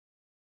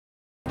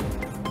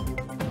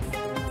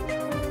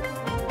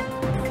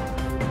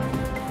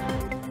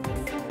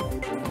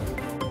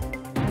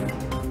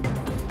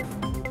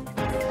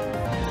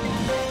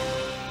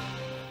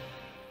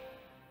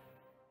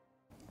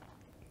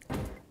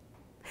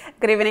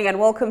Good evening and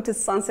welcome to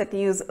Sunset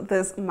News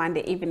this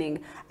Monday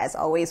evening. As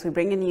always, we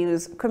bring you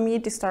news,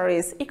 community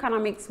stories,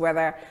 economics,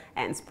 weather,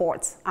 and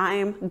sports.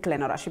 I'm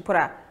Glenora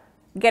Shipura.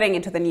 Getting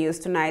into the news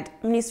tonight,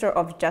 Minister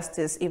of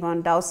Justice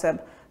Yvonne Dauseb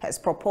has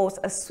proposed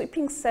a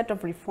sweeping set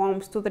of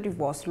reforms to the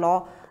divorce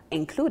law,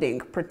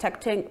 including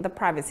protecting the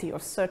privacy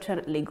of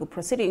certain legal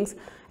proceedings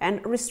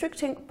and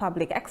restricting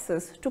public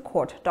access to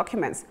court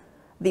documents.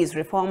 These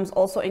reforms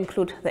also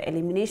include the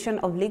elimination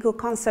of legal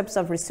concepts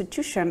of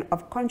restitution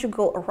of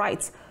conjugal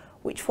rights,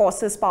 which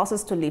forces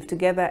spouses to live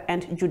together,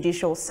 and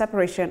judicial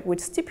separation,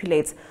 which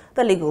stipulates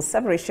the legal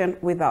separation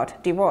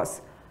without divorce.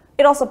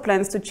 It also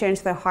plans to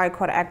change the High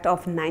Court Act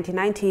of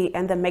 1990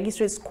 and the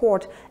Magistrates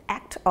Court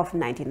Act of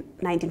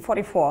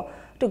 1944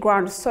 to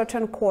grant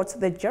certain courts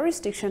the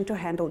jurisdiction to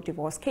handle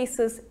divorce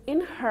cases.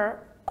 In her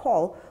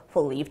call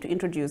for leave to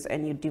introduce a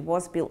new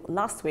divorce bill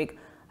last week,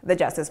 the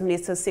Justice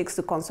Minister seeks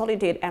to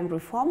consolidate and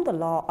reform the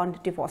law on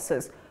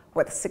divorces,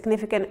 with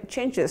significant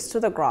changes to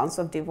the grounds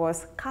of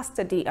divorce,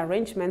 custody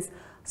arrangements,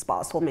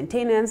 spousal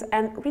maintenance,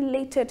 and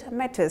related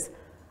matters.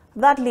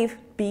 That leave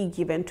be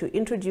given to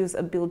introduce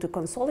a bill to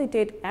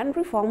consolidate and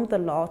reform the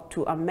law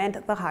to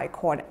amend the High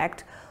Court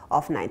Act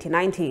of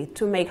 1990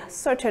 to make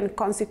certain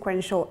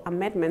consequential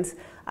amendments,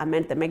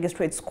 amend the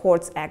Magistrates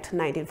Courts Act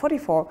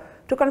 1944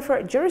 to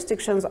confer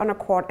jurisdictions on a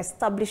court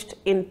established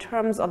in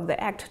terms of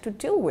the Act to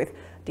deal with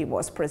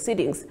divorce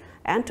proceedings,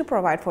 and to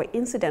provide for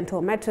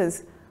incidental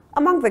matters.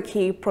 Among the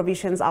key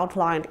provisions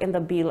outlined in the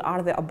bill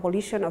are the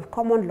abolition of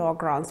common law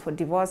grounds for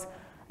divorce,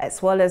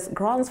 as well as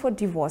grounds for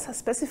divorce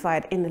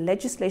specified in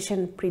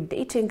legislation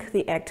predating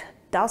the Act.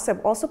 Dauseb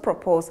also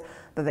proposed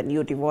that the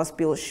new divorce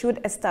bill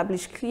should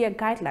establish clear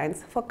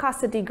guidelines for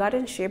custody,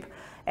 guardianship,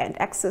 and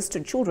access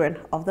to children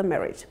of the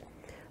marriage.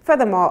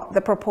 Furthermore,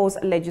 the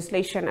proposed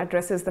legislation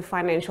addresses the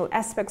financial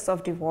aspects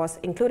of divorce,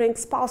 including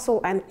spousal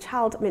and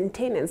child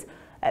maintenance,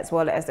 as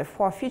well as the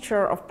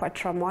forfeiture of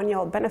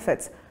patrimonial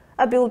benefits.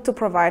 A bill to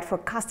provide for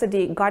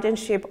custody,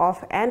 guardianship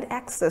of, and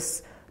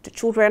access to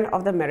children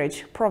of the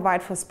marriage,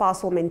 provide for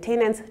spousal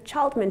maintenance,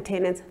 child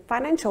maintenance,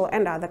 financial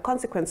and other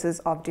consequences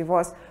of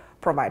divorce,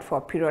 provide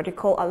for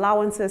periodical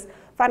allowances,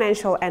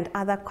 financial and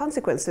other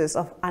consequences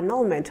of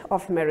annulment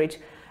of marriage,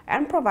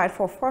 and provide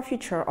for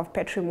forfeiture of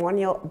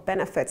patrimonial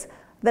benefits,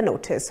 the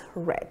notice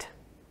read.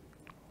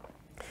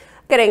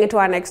 Getting into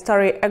our next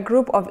story, a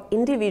group of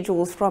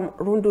individuals from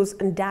Rundu's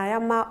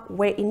Ndayama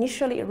were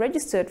initially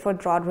registered for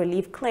drought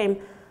relief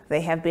claim.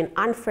 They have been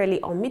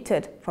unfairly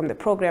omitted from the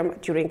program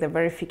during the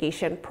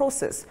verification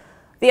process.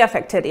 The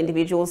affected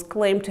individuals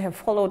claim to have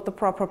followed the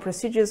proper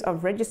procedures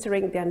of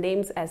registering their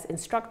names as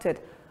instructed.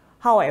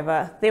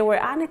 However, they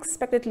were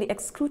unexpectedly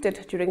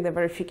excluded during the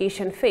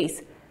verification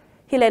phase.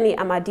 Hileni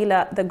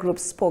Amadila, the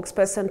group's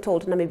spokesperson,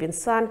 told Namibian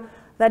Sun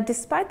that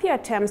despite their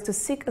attempts to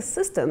seek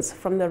assistance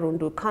from the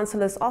Rundu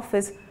Councillor's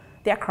office,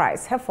 their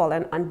cries have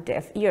fallen on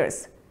deaf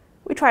ears.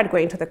 We tried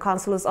going to the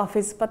councillor's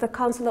office, but the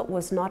councillor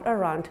was not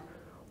around.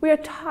 We are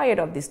tired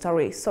of this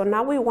story, so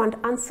now we want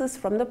answers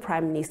from the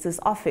Prime Minister's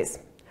office.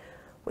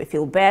 We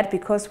feel bad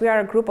because we are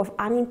a group of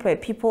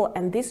unemployed people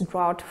and this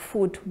drought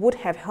food would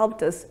have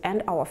helped us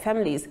and our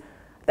families.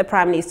 The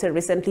Prime Minister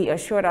recently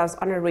assured us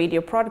on a radio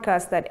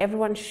broadcast that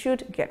everyone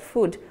should get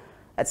food.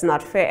 That's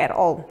not fair at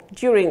all.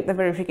 During the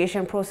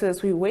verification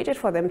process, we waited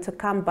for them to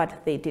come,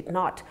 but they did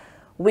not.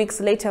 Weeks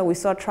later, we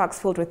saw trucks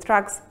filled with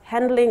trucks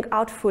handling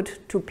out food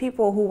to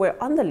people who were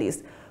on the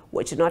list,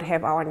 which did not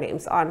have our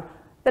names on.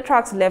 The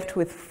trucks left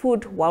with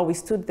food while we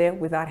stood there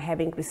without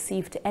having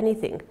received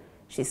anything,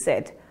 she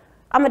said.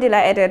 Amadila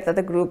added that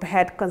the group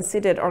had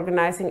considered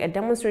organizing a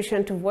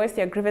demonstration to voice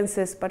their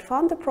grievances but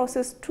found the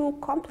process too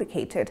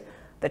complicated.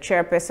 The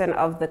chairperson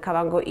of the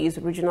Kavango East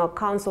Regional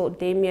Council,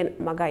 Damien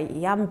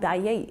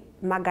Magayambayi,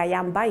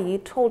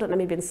 told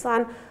Namibian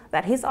Sun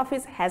that his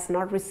office has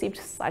not received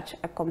such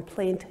a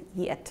complaint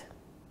yet.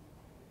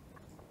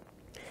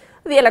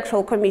 The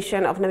Electoral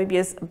Commission of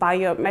Namibia's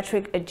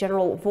biometric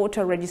general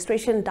voter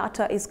registration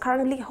data is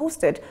currently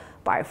hosted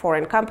by a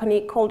foreign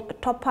company called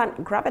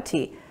Topan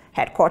Gravity,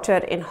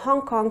 headquartered in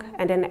Hong Kong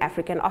and an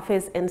African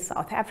office in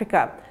South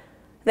Africa.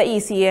 The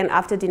ECN,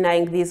 after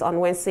denying this on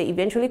Wednesday,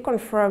 eventually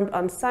confirmed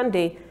on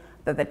Sunday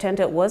that the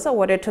tender was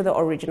awarded to the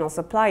original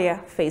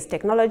supplier, Phase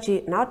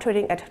Technology, now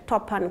trading at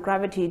Topan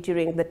Gravity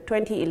during the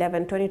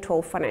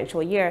 2011-2012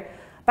 financial year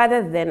by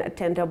the then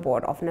Tender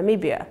Board of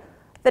Namibia.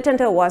 The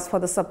tender was for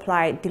the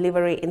supply,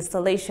 delivery,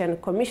 installation,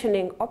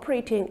 commissioning,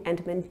 operating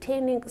and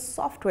maintaining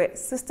software,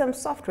 system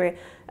software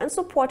and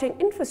supporting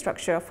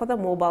infrastructure for the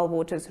mobile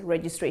voters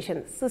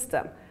registration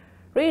system.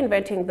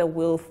 Reinventing the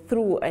wheel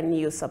through a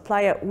new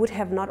supplier would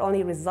have not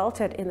only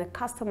resulted in a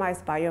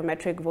customized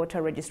biometric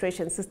voter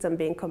registration system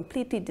being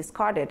completely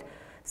discarded,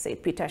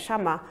 said Peter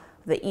Sharma,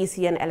 the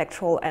ECN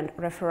Electoral and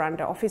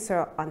Referenda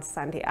Officer, on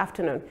Sunday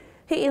afternoon.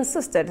 He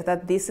insisted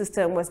that this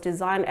system was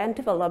designed and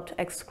developed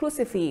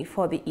exclusively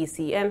for the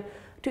ECN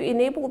to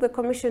enable the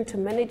Commission to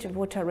manage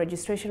voter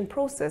registration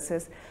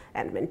processes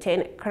and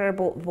maintain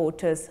credible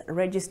voters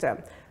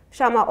register.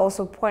 Sharma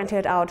also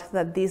pointed out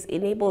that this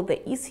enabled the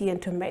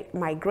ECN to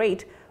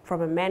migrate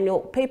from a manual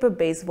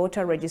paper-based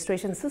voter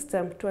registration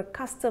system to a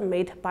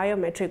custom-made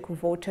biometric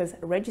voters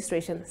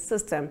registration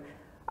system.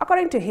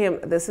 According to him,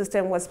 the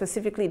system was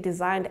specifically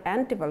designed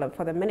and developed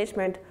for the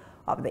management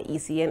of the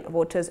ECN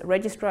voters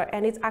registrar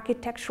and its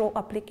architectural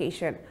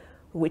application,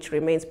 which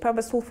remains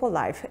purposeful for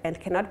life and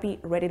cannot be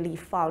readily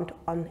found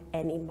on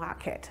any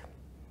market.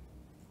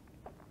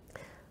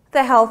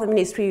 The Health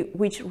Ministry,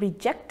 which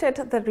rejected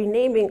the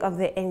renaming of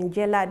the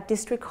Ngela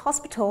District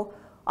Hospital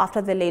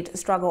after the late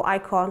struggle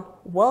icon,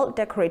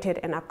 well-decorated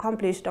and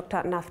accomplished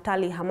Dr.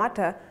 Naftali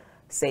Hamata,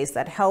 says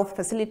that health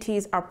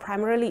facilities are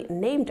primarily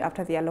named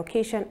after their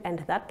location and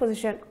that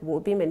position will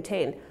be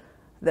maintained.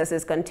 This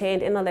is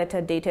contained in a letter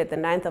dated the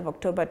 9th of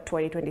October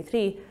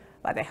 2023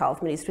 by the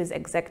Health Ministry's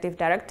Executive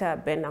Director,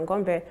 Ben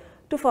Nangombe,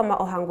 to former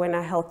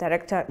Ohangwena Health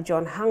Director,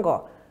 John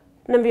Hango.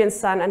 Nambian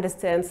Sun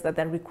understands that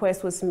the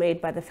request was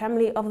made by the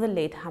family of the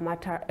late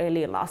Hamata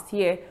early last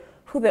year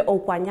to the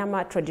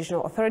Okwanyama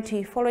Traditional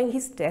Authority following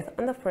his death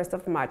on the 1st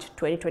of March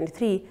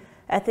 2023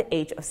 at the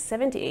age of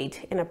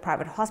 78 in a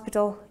private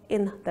hospital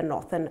in the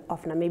northern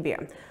of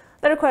Namibia.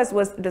 The request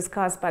was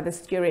discussed by the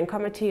steering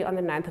committee on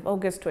the 9th of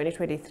August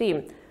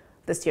 2023.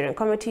 The steering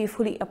committee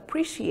fully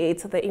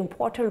appreciates the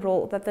important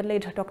role that the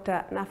late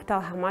Dr.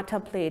 Naftali Hamata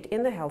played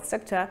in the health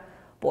sector,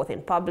 both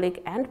in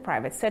public and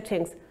private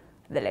settings.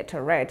 The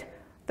letter read,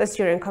 "The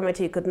steering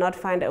committee could not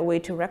find a way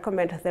to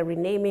recommend the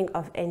renaming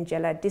of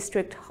Ngela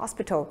District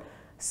Hospital.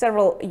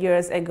 Several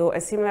years ago,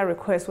 a similar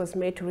request was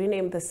made to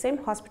rename the same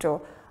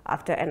hospital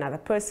after another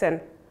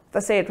person.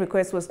 The said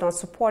request was not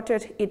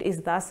supported. It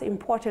is thus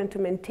important to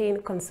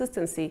maintain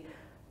consistency.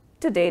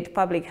 To date,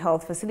 public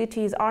health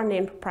facilities are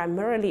named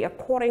primarily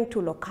according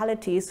to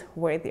localities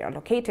where they are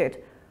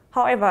located.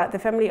 However, the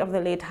family of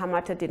the late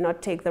Hamata did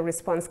not take the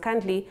response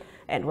kindly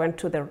and went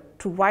to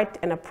write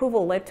an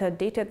approval letter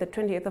dated the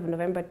 20th of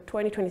November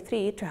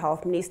 2023 to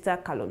Health Minister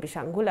Kalumbi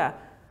Shangula.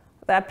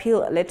 The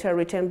appeal letter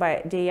written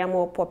by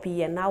Deyamo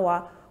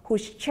Popienawa, who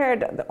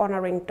chaired the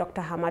Honoring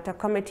Dr. Hamata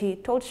Committee,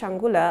 told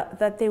Shangula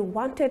that they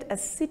wanted a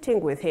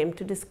sitting with him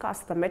to discuss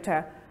the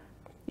matter.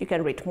 You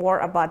can read more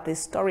about these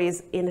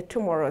stories in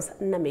tomorrow's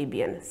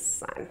Namibian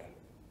Sun.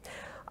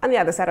 On the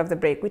other side of the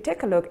break, we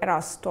take a look at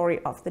our story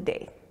of the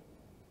day.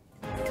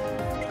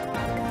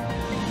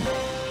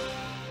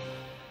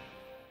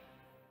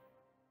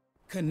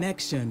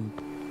 Connection.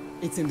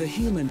 It's in the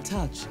human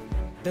touch,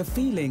 the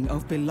feeling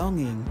of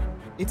belonging.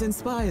 It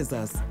inspires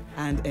us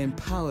and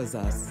empowers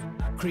us,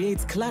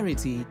 creates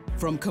clarity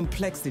from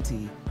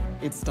complexity.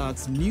 It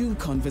starts new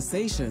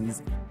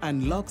conversations,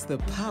 unlocks the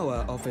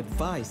power of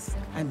advice,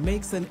 and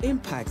makes an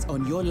impact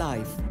on your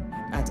life.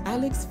 At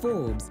Alex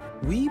Forbes,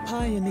 we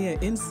pioneer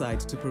insight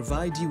to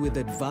provide you with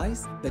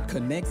advice that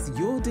connects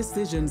your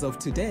decisions of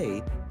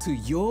today to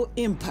your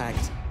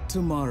impact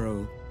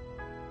tomorrow.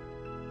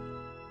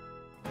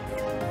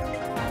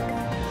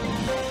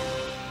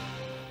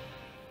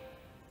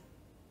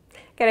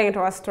 Getting into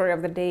our story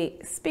of the day,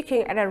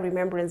 speaking at a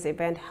remembrance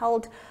event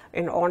held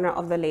in honor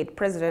of the late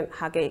President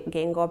Hage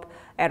Geingob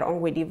at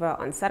Ongwediva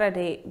on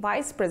Saturday,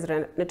 Vice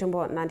President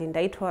Netumbo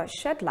Nandi-Ndaitwah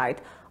shed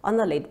light on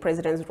the late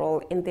president's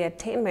role in the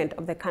attainment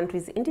of the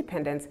country's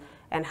independence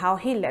and how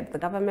he led the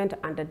government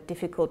under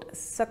difficult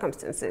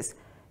circumstances.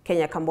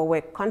 Kenya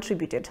Kambowe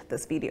contributed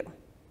this video.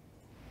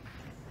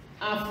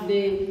 Of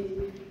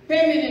the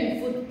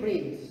permanent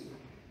footprint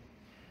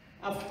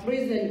of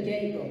President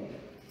Geingob,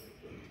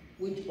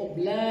 which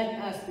obliged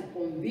us to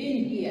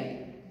convene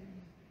here,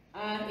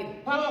 are a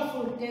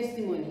powerful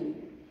testimony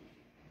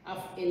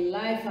of a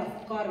life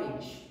of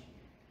courage,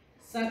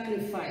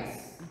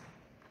 sacrifice,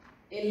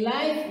 a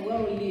life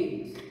well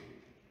lived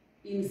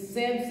in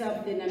service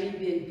of the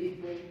Namibian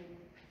people,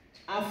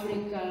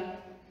 Africa,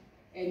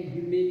 and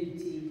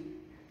humanity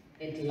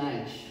at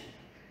large.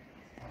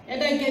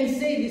 And I can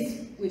say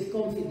this with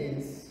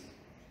confidence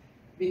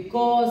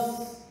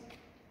because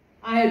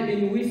I have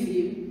been with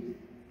him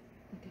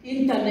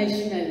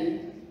internationally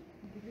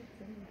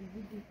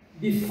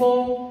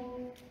before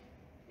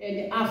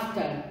and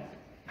after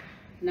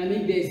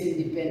Namibia's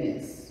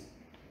independence.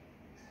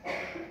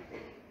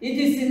 It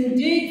is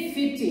indeed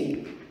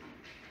fitting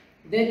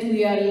that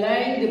we are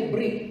laying the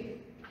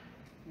brick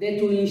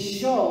that will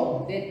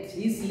ensure that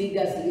his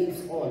legacy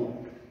lives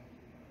on,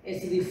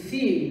 as the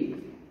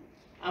theme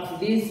of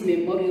this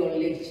memorial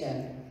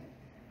lecture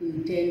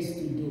intends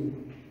to do.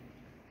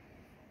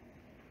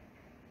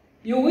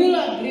 You will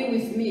agree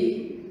with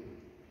me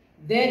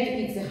that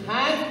it's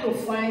hard to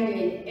find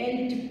an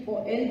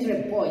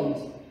entry point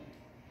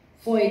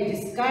for a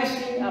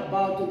discussion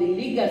about the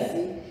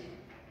legacy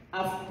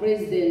of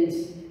President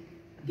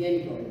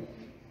Geingob,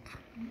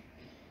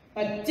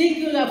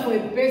 particularly for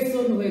a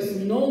person who has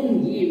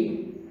known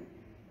him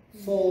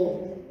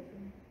for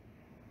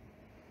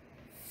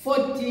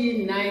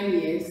 49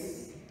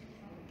 years,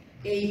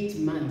 8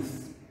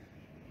 months.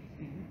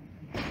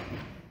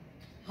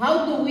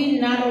 How do we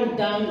narrow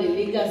down the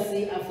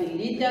legacy of a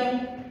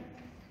leader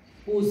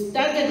who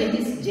started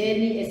his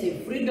journey as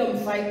a freedom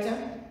fighter,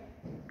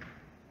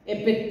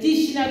 a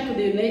petitioner to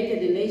the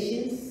United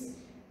Nations,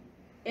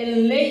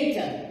 and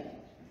later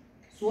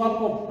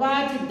SWAPO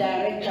Party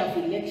Director of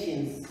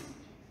Elections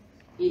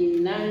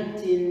in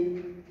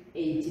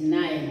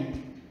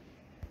 1989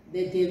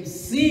 that have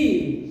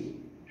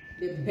seen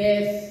the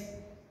birth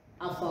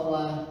of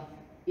our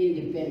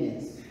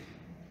independence.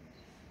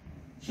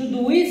 Should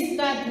we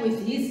start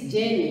with his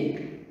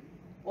journey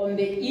on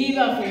the eve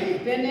of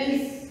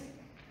independence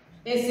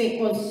as a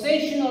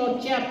concessional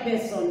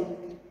chairperson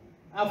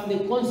of the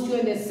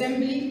Constituent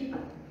Assembly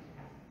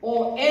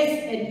or as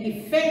an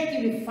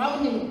effective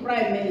founding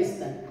Prime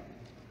Minister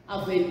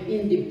of an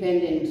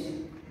independent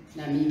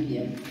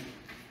Namibia?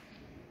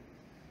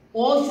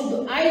 Or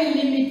should I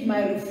limit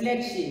my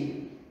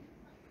reflection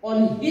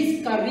on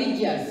his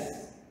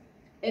courageous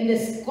and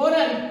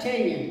scholarly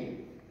tenure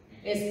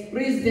as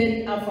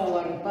President of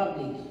our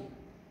Republic,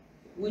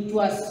 which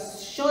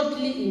was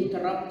shortly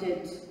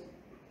interrupted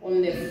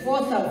on the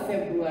 4th of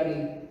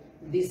February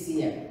this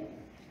year?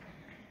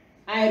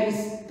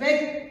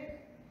 Irrespective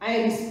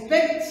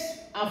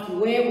of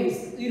where we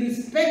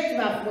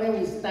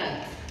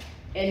start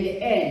and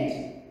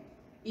end,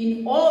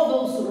 in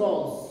all those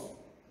roles,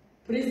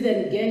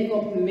 President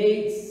Geingob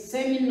made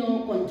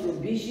seminal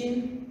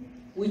contribution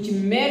which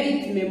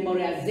merit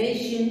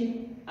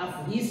memorization of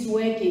his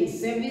work in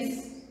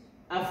service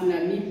of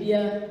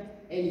Namibia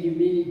and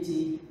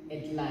humanity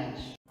at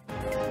large.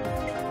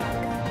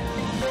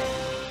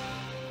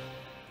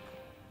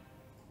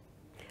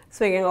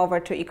 Swinging over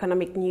to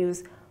economic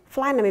news,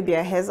 Fly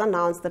Namibia has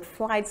announced that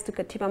flights to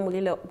Katima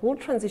Mulilo will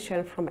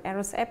transition from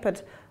Eros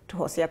Airport to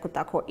Hosea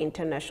Kutako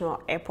International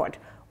Airport.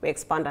 We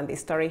expand on this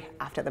story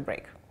after the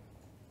break.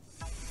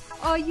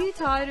 Are you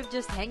tired of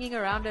just hanging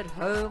around at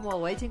home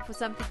while waiting for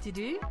something to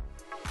do?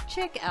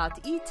 Check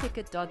out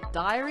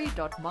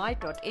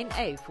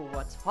eticket.diary.my.na for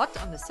what's hot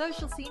on the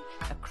social scene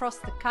across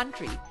the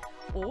country.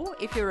 Or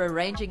if you're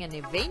arranging an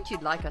event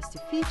you'd like us to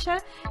feature,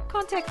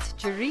 contact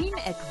Jareen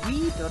at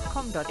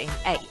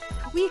we.com.na.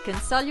 We can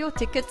sell your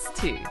tickets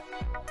too.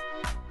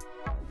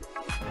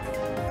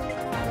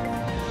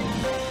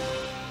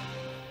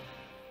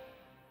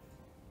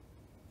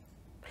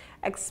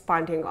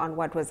 Expanding on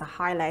what was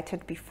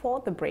highlighted before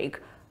the break,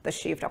 the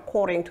shift,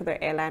 according to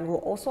the airline, will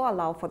also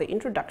allow for the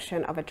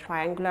introduction of a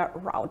triangular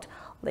route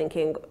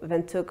linking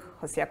Windhoek,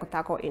 Hosea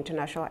Kutako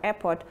International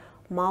Airport,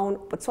 Maun,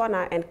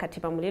 Botswana, and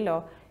Katima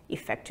Mulilo,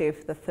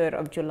 effective the 3rd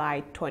of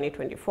July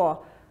 2024.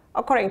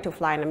 According to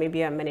Fly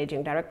Namibia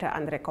Managing Director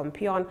Andre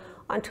Kompion,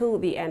 until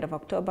the end of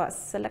October,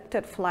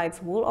 selected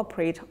flights will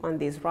operate on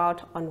this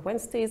route on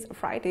Wednesdays,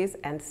 Fridays,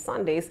 and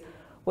Sundays,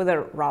 with a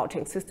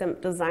routing system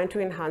designed to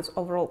enhance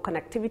overall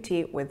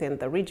connectivity within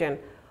the region.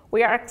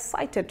 We are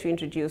excited to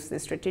introduce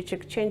these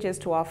strategic changes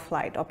to our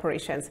flight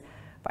operations.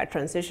 By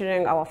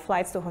transitioning our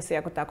flights to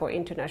Hosea Kutako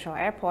International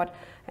Airport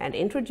and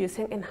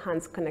introducing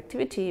enhanced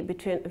connectivity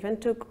between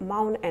Windhoek,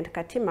 Maun, and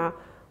Katima,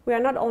 we are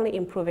not only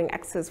improving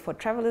access for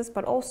travelers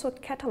but also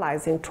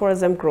catalyzing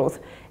tourism growth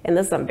in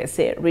the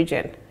Zambezi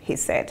region, he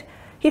said.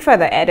 He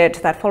further added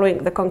that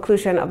following the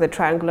conclusion of the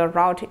triangular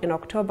route in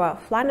October,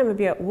 Fly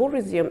Namibia will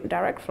resume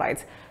direct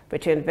flights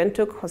between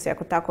Windhoek, Hosea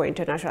Kutako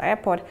International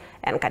Airport,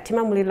 and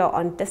Katima Mulilo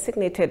on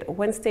designated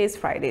Wednesdays,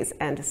 Fridays,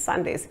 and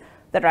Sundays.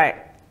 The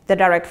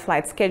direct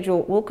flight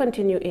schedule will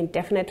continue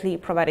indefinitely,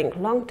 providing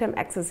long-term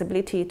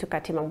accessibility to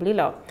Katima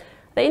Mulilo.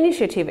 The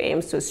initiative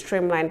aims to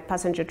streamline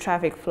passenger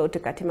traffic flow to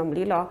Katima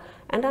Mulilo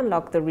and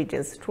unlock the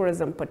region's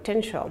tourism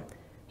potential,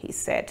 he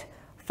said.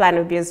 Fly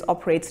Namibia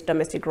operates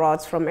domestic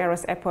routes from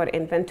Eros Airport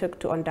in Windhoek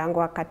to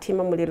Ondangwa,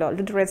 Katima Mulilo,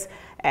 Lüderitz,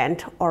 and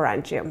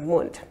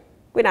Oranjemund.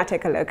 We now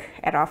take a look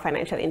at our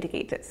financial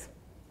indicators.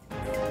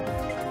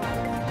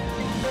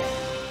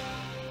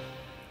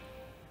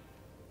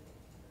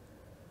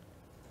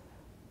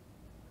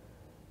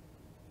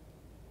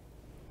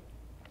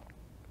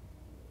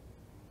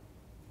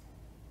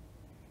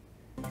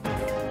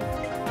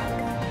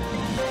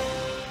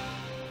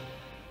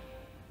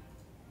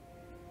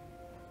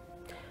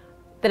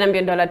 The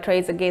Namibian dollar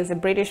trades against the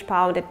British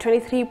pound at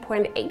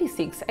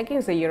 23.86,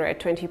 against the euro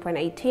at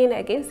 20.18,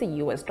 against the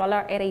US dollar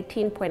at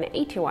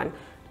 18.81,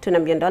 to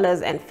Namibian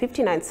dollars and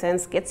 59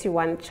 cents gets you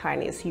one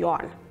Chinese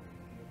yuan.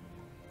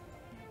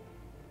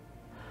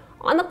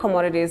 On the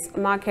commodities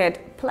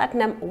market,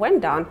 platinum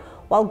went down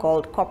while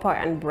gold, copper,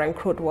 and Brent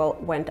crude oil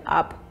went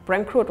up.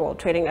 Brent crude oil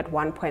trading at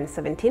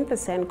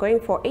 1.17%, going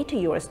for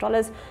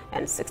 $80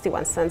 and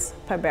 61 cents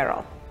per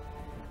barrel.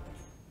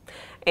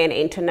 In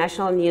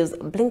international news,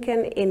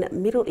 Blinken in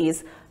Middle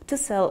East to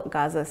sell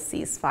Gaza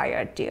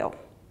ceasefire deal.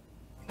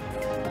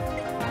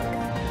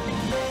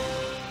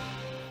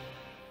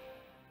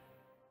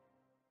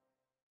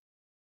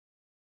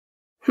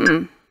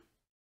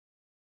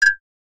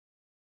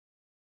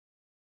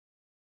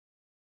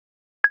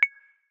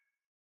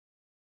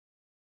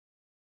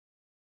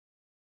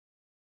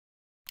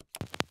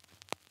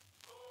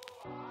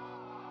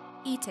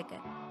 eTicket,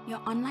 your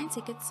online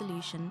ticket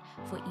solution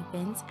for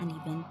events and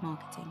event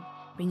marketing,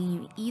 bringing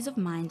you ease of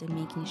mind and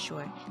making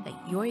sure that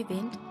your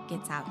event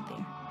gets out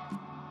there.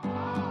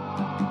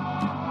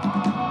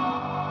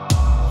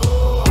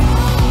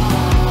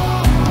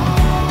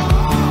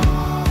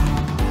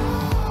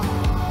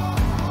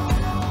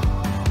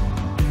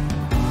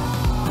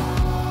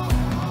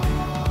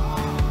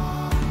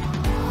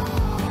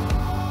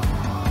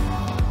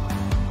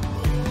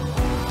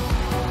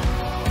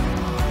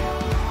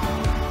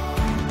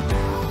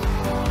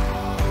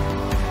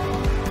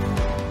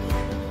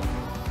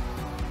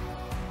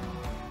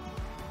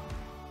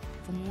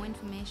 For more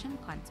information,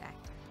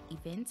 contact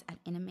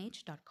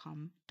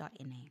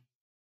events@nmh.com.na.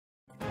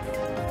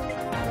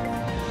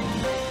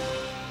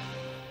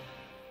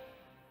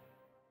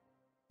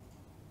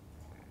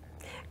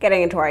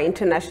 Getting into our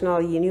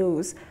international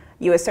news,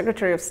 U.S.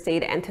 Secretary of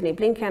State Antony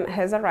Blinken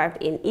has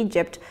arrived in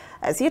Egypt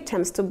as he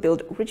attempts to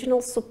build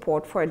regional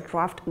support for a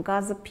draft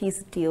Gaza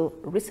peace deal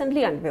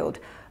recently unveiled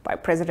by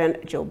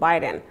President Joe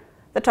Biden.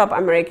 The top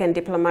American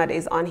diplomat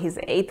is on his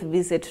 8th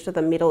visit to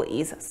the Middle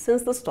East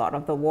since the start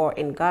of the war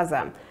in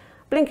Gaza.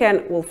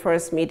 Blinken will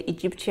first meet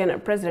Egyptian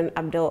President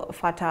Abdel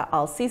Fattah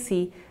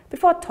al-Sisi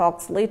before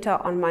talks later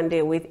on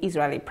Monday with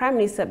Israeli Prime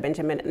Minister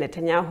Benjamin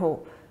Netanyahu.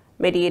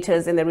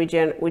 Mediators in the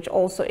region, which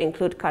also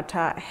include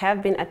Qatar,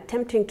 have been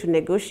attempting to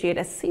negotiate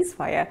a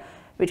ceasefire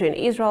between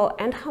Israel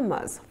and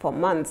Hamas for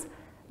months.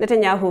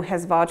 Netanyahu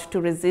has vowed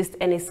to resist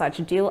any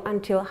such deal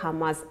until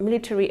Hamas'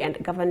 military and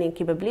governing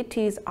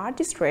capabilities are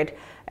destroyed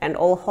and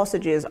all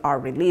hostages are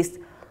released.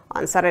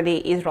 On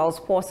Saturday, Israel's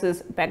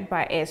forces, backed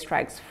by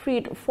airstrikes,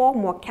 freed 4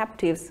 more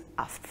captives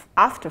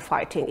after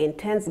fighting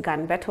intense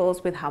gun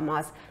battles with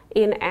Hamas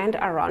in and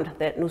around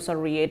the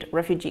Nusayrat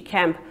refugee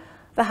camp.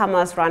 The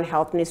Hamas-run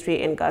health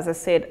ministry in Gaza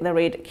said the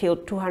raid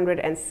killed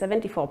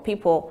 274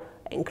 people,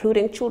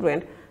 including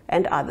children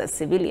and other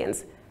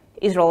civilians.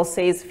 Israel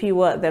says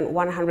fewer than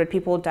 100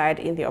 people died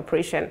in the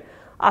operation.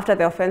 After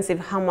the offensive,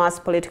 Hamas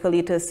political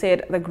leaders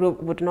said the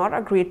group would not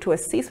agree to a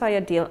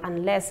ceasefire deal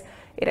unless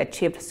it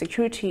achieved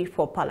security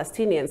for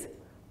Palestinians.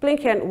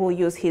 Blinken will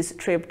use his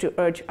trip to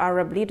urge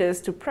Arab leaders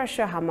to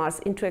pressure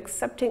Hamas into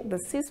accepting the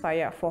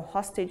ceasefire for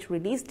hostage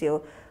release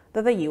deal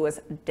that the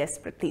U.S.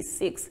 desperately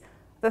seeks.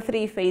 The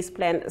 3-phase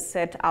plan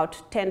set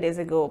out 10 days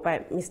ago by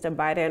Mr.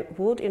 Biden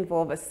would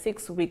involve a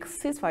 6-week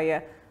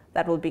ceasefire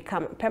that will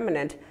become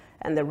permanent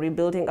and the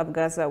rebuilding of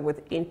Gaza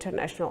with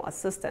international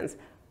assistance.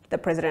 The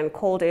president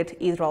called it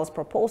Israel's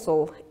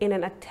proposal in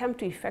an attempt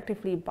to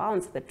effectively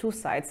bounce the two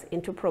sides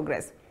into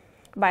progress.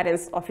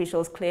 Biden's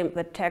officials claim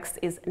the text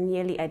is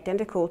nearly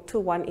identical to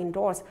one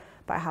endorsed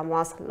by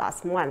Hamas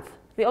last month.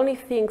 The only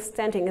thing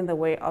standing in the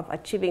way of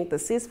achieving the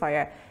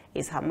ceasefire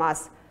is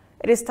Hamas.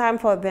 It is time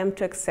for them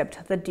to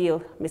accept the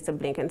deal, Mr.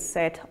 Blinken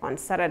said on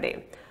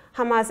Saturday.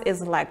 Hamas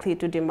is likely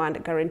to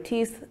demand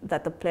guarantees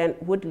that the plan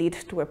would lead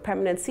to a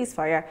permanent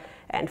ceasefire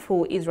and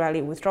full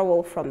Israeli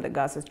withdrawal from the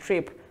Gaza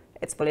Strip.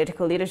 Its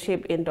political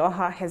leadership in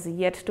Doha has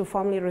yet to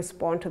formally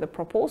respond to the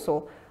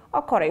proposal,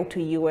 according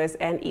to U.S.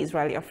 and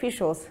Israeli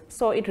officials,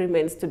 so it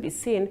remains to be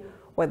seen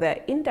whether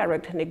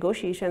indirect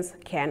negotiations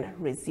can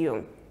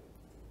resume.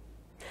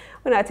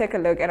 We'll now take a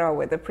look at our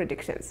weather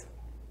predictions.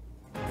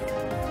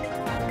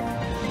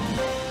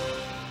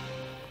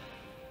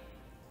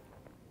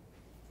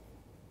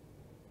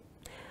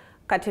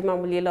 Katima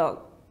Mulilo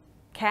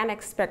can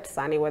expect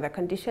sunny weather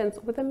conditions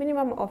with a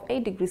minimum of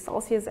 8 degrees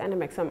Celsius and a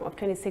maximum of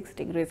 26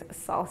 degrees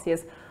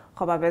Celsius.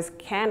 Hobabes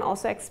can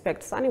also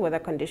expect sunny weather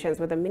conditions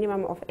with a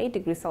minimum of 8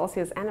 degrees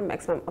Celsius and a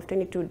maximum of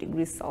 22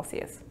 degrees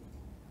Celsius.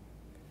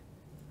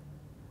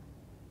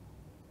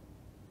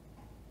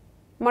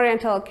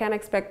 Mariental can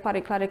expect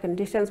partly cloudy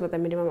conditions with a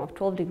minimum of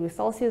 12 degrees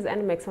Celsius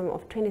and a maximum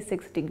of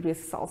 26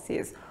 degrees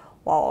Celsius.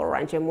 While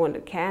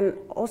Ranjemund can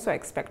also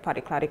expect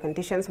partly cloudy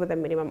conditions with a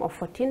minimum of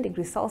 14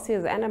 degrees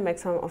Celsius and a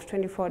maximum of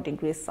 24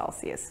 degrees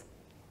Celsius.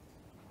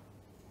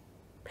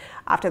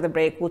 After the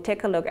break, we'll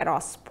take a look at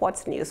our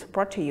sports news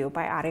brought to you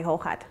by Ari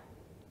Hohat.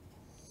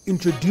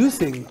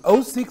 Introducing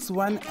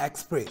 061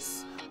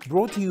 Express,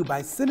 brought to you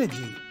by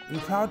Synergy in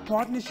proud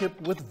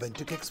partnership with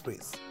Windhoek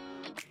Express.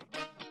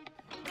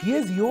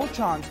 Here's your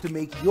chance to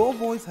make your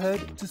voice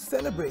heard to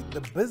celebrate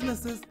the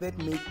businesses that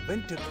make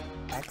Windhoek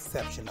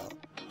exceptional.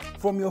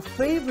 From your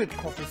favorite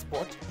coffee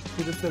spot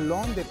to the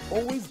salon that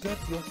always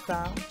gets your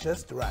style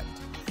just right.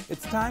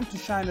 It's time to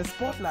shine a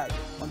spotlight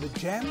on the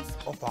gems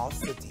of our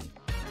city.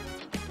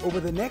 Over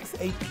the next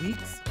 8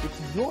 weeks,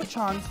 it's your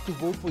chance to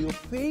vote for your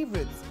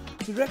favorites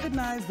to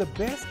recognize the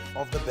best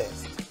of the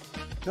best.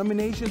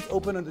 Nominations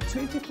open on the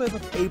 25th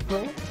of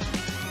April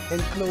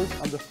and close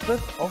on the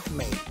 5th of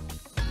May.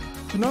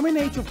 To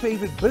nominate your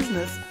favorite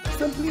business,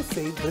 simply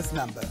save this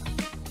number: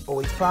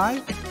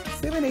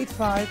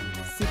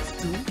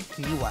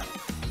 085-785-6231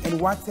 and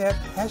WhatsApp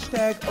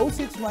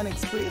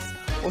 #061Express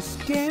or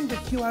scan the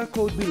QR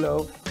code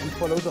below and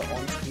follow the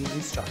on-screen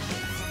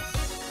instructions.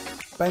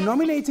 By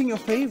nominating your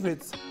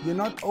favorites, you're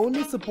not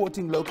only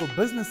supporting local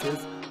businesses,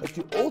 but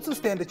you also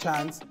stand a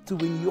chance to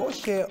win your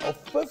share of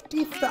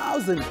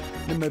 50,000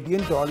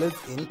 Namibian dollars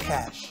in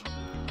cash.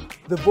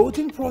 The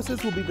voting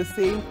process will be the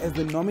same as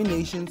the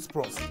nominations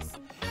process,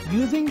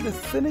 using the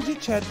Synergy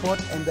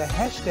chatbot and the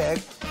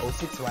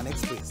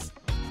 #061Express.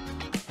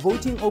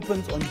 Voting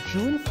opens on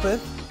June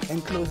 5th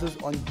and closes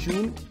on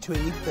June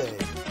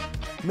 23rd.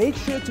 Make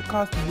sure to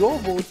cast your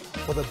votes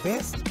for the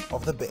best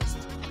of the best.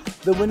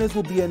 The winners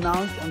will be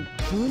announced on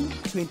June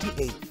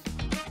 28th.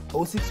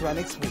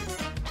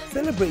 061Express,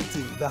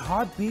 celebrating the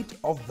heartbeat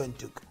of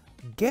Windhoek.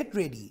 Get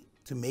ready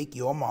to make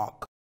your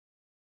mark.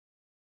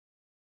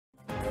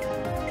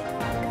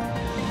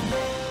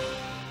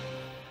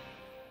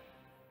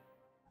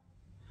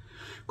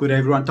 Good day,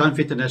 everyone. Time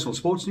for international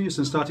sports news,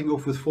 and starting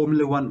off with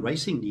Formula One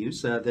racing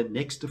news. The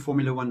next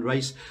Formula One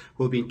race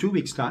will be in 2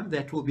 weeks' time.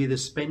 That will be the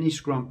Spanish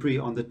Grand Prix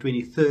on the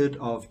 23rd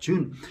of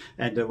June.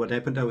 And what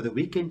happened over the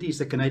weekend is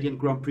the Canadian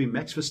Grand Prix,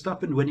 Max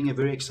Verstappen winning a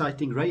very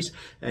exciting race,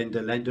 and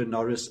Lando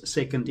Norris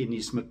second in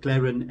his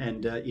McLaren,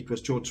 and it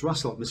was George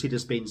Russell,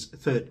 Mercedes-Benz,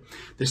 third.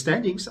 The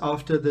standings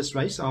after this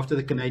race, after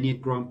the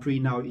Canadian Grand Prix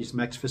now, is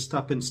Max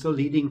Verstappen still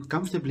leading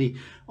comfortably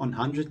on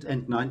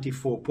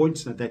 194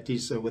 points. Now that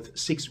is with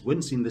 6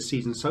 wins in the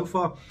season so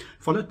far,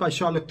 followed by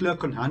Charles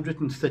Leclerc on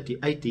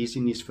 138. He's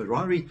in his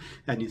Ferrari,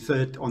 and in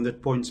third on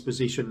that points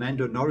position,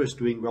 Lando Norris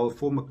doing well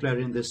for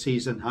McLaren this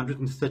season,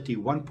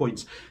 131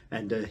 points,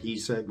 and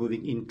he's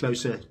moving in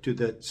closer to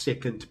the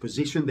second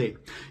position there.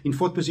 In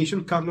fourth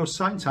position, Carlos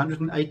Sainz,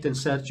 108, and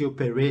Sergio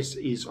Perez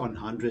is on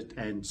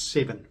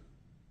 107.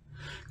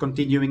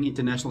 Continuing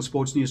international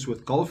sports news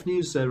with golf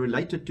news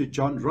related to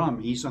Jon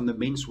Rahm. He's on the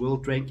men's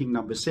world ranking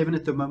number 7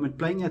 at the moment,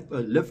 playing at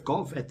Live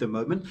Golf at the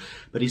moment,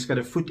 but he's got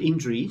a foot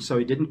injury, so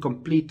he didn't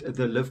complete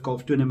the Live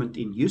Golf tournament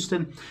in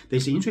Houston.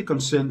 There's an injury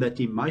concern that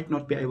he might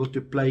not be able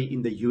to play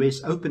in the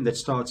US Open that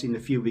starts in a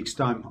few weeks'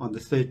 time on the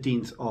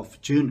 13th of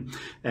June,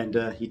 and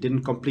he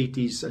didn't complete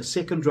his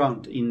second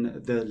round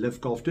in the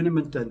Live Golf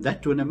tournament, and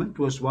that tournament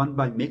was won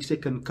by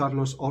Mexican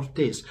Carlos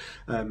Ortiz.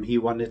 He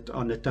won it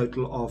on a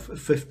total of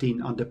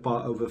 15 under par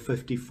over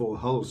 54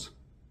 holes.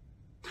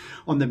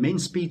 On the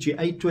men's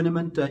PGA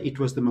tournament, it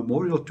was the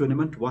Memorial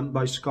Tournament won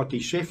by Scotty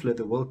Scheffler,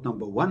 the world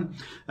number 1.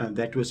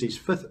 That was his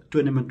 5th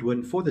tournament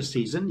win for the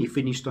season. He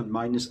finished on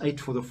 -8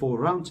 for the 4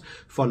 rounds,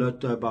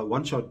 followed by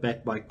 1 shot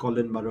back by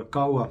Colin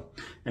Morikawa.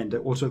 And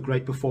also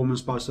great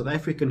performance by South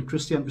African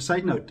Christian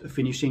Besaidnout,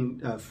 finishing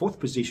 4th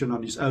position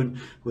on his own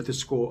with a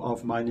score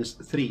of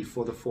 -3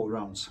 for the 4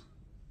 rounds.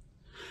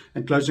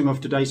 And closing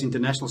off today's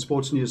international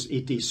sports news,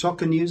 it is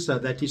soccer news.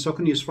 That is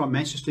soccer news from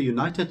Manchester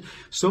United.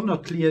 Still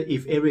not clear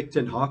if Erik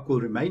ten Hag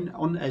will remain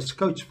on as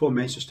coach for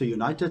Manchester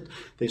United.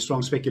 There's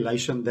strong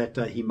speculation that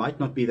he might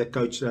not be the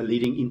coach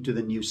leading into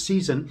the new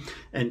season.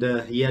 And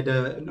he had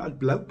a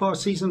low-par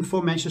season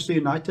for Manchester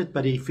United,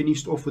 but he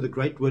finished off with a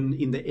great win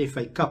in the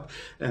FA Cup.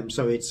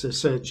 So it's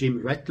Sir Jim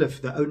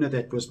Ratcliffe, the owner,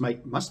 that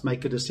must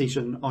make a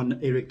decision on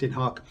Erik ten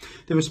Hag.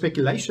 There was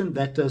speculation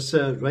that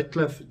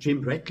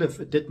Jim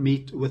Ratcliffe, did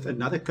meet with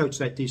another coach,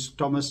 that is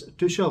Thomas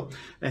Tuchel,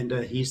 and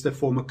he's the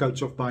former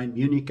coach of Bayern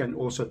Munich and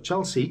also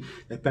Chelsea.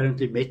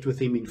 Apparently met with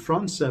him in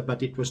France,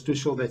 but it was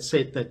Tuchel that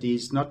said that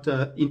he's not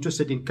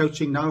interested in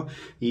coaching now.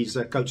 He's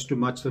coached too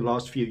much the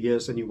last few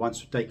years and he wants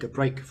to take a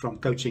break from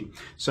coaching.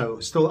 So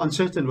still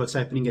uncertain what's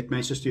happening at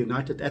Manchester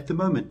United. At the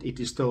moment, it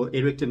is still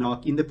Erik ten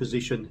Hag in the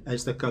position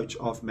as the coach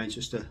of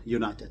Manchester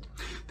United.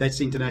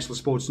 That's international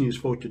sports news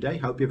for today.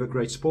 Hope you have a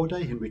great sport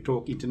day, and we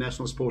talk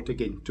international sport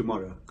again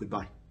tomorrow.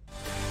 Goodbye.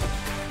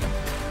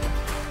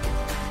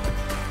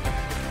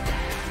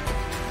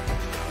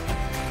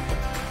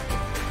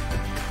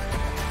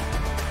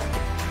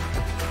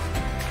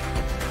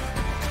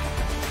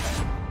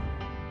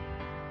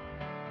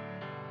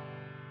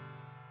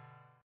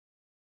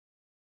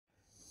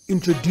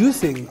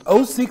 Introducing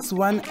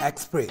 061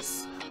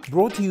 Express,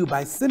 brought to you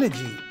by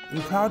Synergy in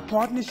proud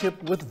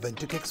partnership with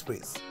Windhoek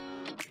Express.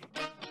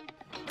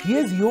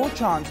 Here's your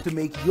chance to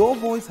make your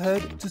voice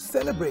heard to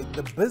celebrate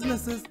the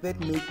businesses that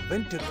make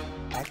Windhoek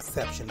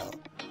exceptional.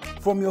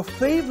 From your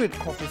favorite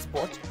coffee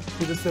spot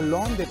to the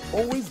salon that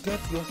always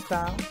gets your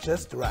style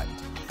just right.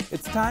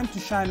 It's time to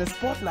shine a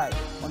spotlight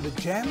on the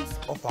gems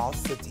of our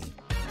city.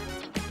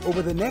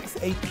 Over the next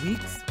 8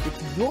 weeks,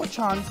 it's your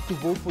chance to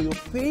vote for your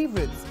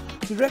favorites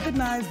to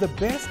recognize the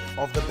best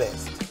of the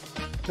best.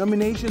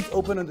 Nominations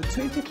open on the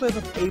 21st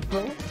of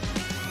April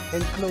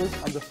and close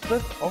on the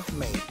 5th of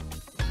May.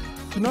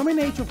 To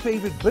nominate your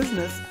favorite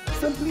business,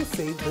 simply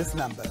save this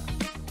number,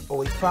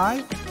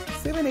 085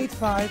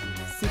 785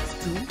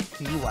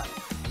 6231,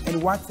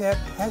 and WhatsApp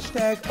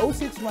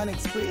 #061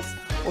 Express,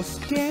 or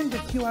scan the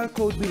QR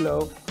code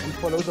below and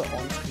follow the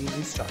on-screen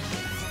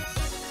instructions.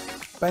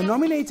 By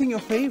nominating your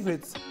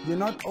favorites, you're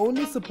not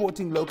only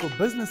supporting local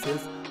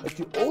businesses, but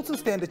you also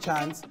stand a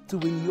chance to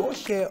win your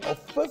share of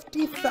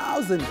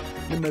 50,000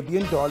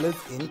 Namibian dollars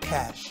in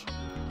cash.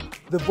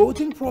 The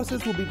voting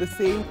process will be the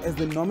same as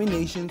the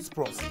nominations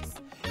process,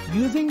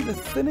 using the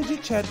Synergy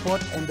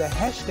chatbot and the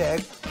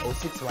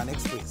 #061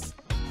 Express.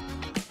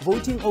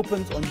 Voting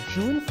opens on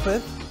June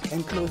 5th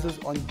and closes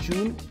on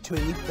June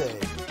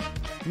 23rd.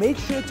 Make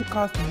sure to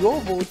cast your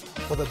votes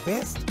for the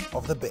best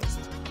of the best.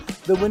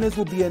 The winners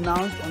will be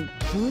announced on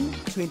June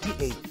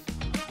 28th.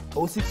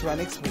 061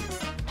 Express,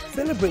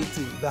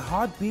 celebrating the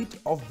heartbeat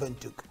of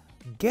Windhoek.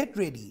 Get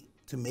ready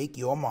to make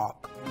your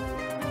mark.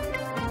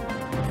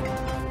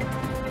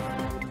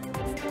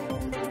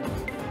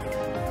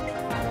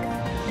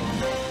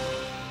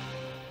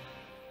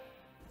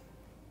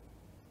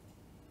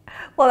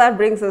 Well, that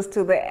brings us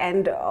to the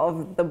end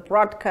of the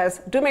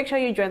broadcast. Do make sure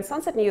you join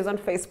Sunset News on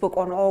Facebook,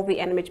 on all the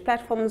NMH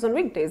platforms on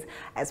weekdays,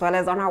 as well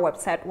as on our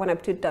website,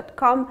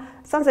 oneup2.com.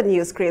 Sunset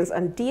News screens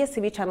on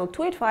DSTV channel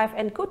 285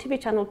 and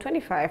GoTV channel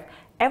 25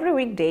 every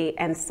weekday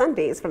and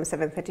Sundays from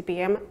 7:30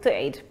 p.m. to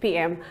 8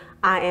 p.m.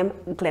 I am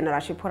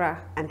Glenora Shipura.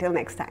 Until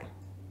next time.